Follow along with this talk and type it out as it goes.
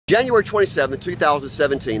January 27,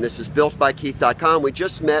 2017, this is builtByKeith.com. We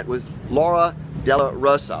just met with Laura De La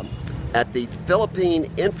Rosa at the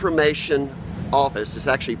Philippine Information Office. It's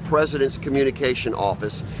actually President's Communication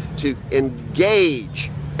Office, to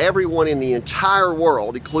engage everyone in the entire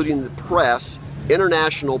world, including the press,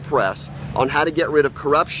 international press, on how to get rid of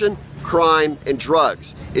corruption, crime, and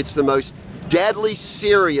drugs. It's the most deadly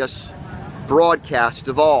serious broadcast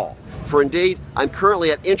of all. For indeed, I'm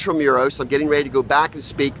currently at Intramuros. I'm getting ready to go back and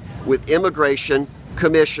speak with Immigration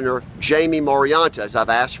Commissioner Jamie Morianta, as I've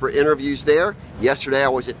asked for interviews there. Yesterday I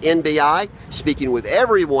was at NBI, speaking with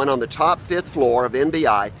everyone on the top 5th floor of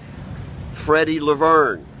NBI, Freddie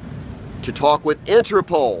Laverne, to talk with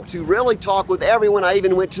Interpol, to really talk with everyone. I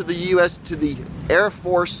even went to the U.S., to the Air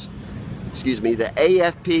Force, the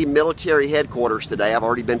AFP military headquarters today. I've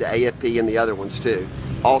already been to AFP and the other ones too,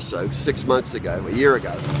 also 6 months ago, a year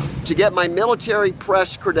ago, to get my military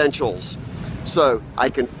press credentials so I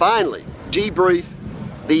can finally debrief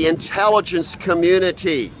the intelligence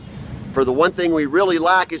community. For the one thing we really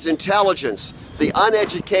lack is intelligence. The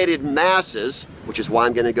uneducated masses, which is why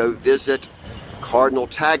I'm going to go visit Cardinal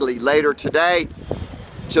Tagle later today,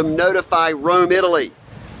 to notify Rome, Italy,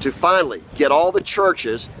 to finally get all the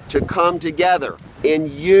churches to come together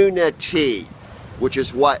in unity, which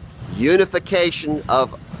is what unification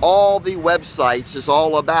of all the websites is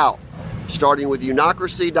all about. Starting with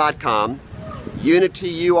unocracy.com,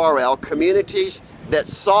 Unity URL, communities that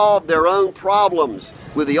solve their own problems,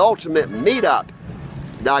 with the ultimate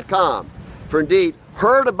meetup.com. For indeed,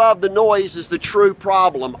 heard above the noise is the true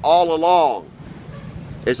problem all along.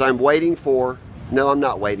 As I'm waiting for, no, I'm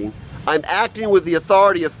not waiting, I'm acting with the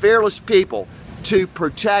authority of fearless people to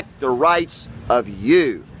protect the rights of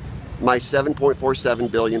you, my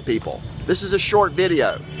 7.47 billion people. This is a short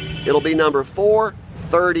video. It'll be number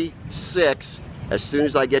 436 as soon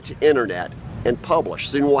as I get to internet and publish.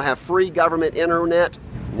 Soon we'll have free government internet,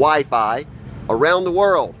 Wi-Fi around the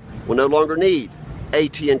world. We'll no longer need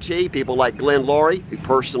AT&T, people like Glenn Laurie, who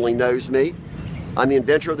personally knows me. I'm the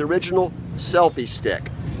inventor of the original selfie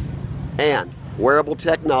stick and wearable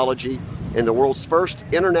technology in the world's first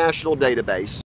international database.